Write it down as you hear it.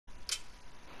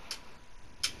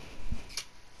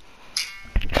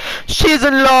She's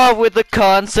in love with the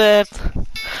concept,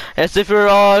 as if we're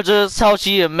all just how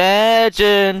she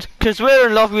imagined. Cause we're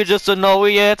in love, we just don't know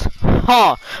it yet.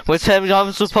 Huh, which time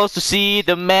I'm supposed to see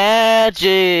the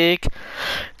magic?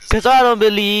 Cause I don't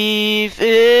believe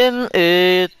in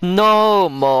it no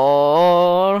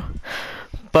more.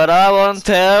 But I won't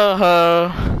tell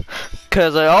her,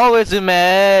 cause I always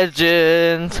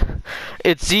imagined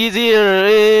it's easier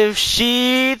if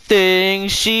she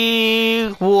thinks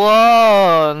she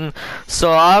won.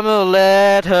 So I'ma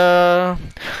let her.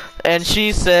 And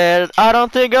she said, I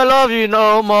don't think I love you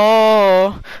no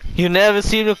more. You never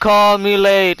seem to call me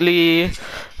lately.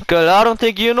 Girl, I don't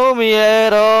think you know me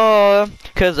at all.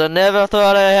 Cause I never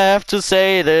thought I'd have to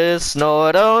say this. No,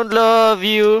 I don't love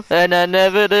you, and I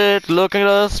never did. Look at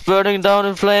us burning down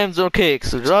in flames or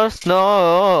cakes. So just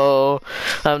know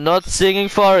I'm not singing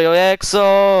for your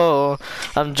EXO.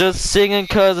 I'm just singing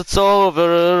cause it's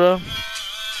over.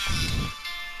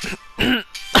 My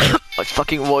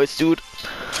fucking voice, dude.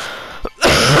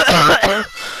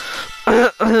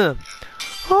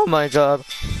 Oh my god.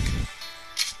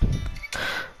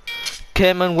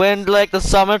 Came and went like the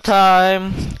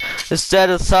summertime. Instead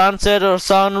of sunset or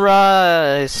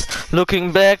sunrise.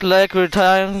 Looking back like where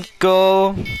time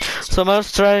go.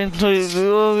 Someone's trying to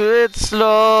do it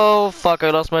slow. Fuck, I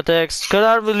lost my text. Cause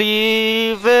I don't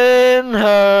believe in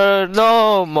her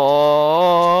no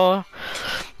more.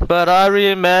 But I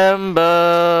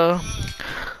remember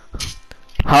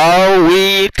how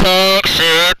we talk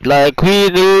shit like we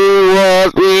knew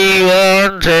what we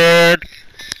wanted.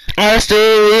 I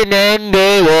still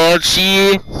remember what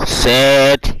she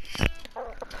said.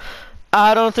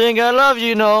 I don't think I love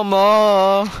you no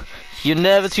more. You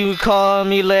never to call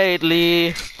me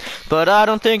lately. But I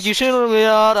don't think you should be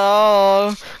at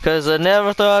all. Cause I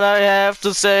never thought I'd have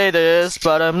to say this.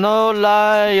 But I'm no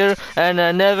liar, and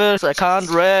I can't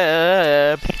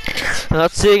rap.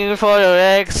 Not singing for your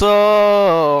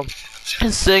EXO.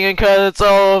 Singing cause it's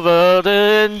over.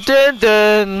 Dun dun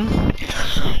dun.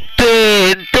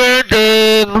 Dun dun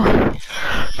dun.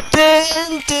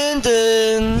 Dun dun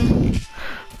dun.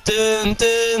 Dun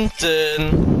dun dun.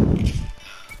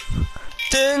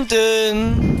 Dun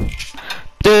dun.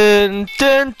 Dun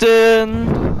dun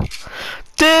dun.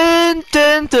 Dun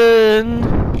dun dun.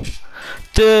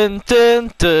 Dun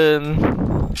dun dun.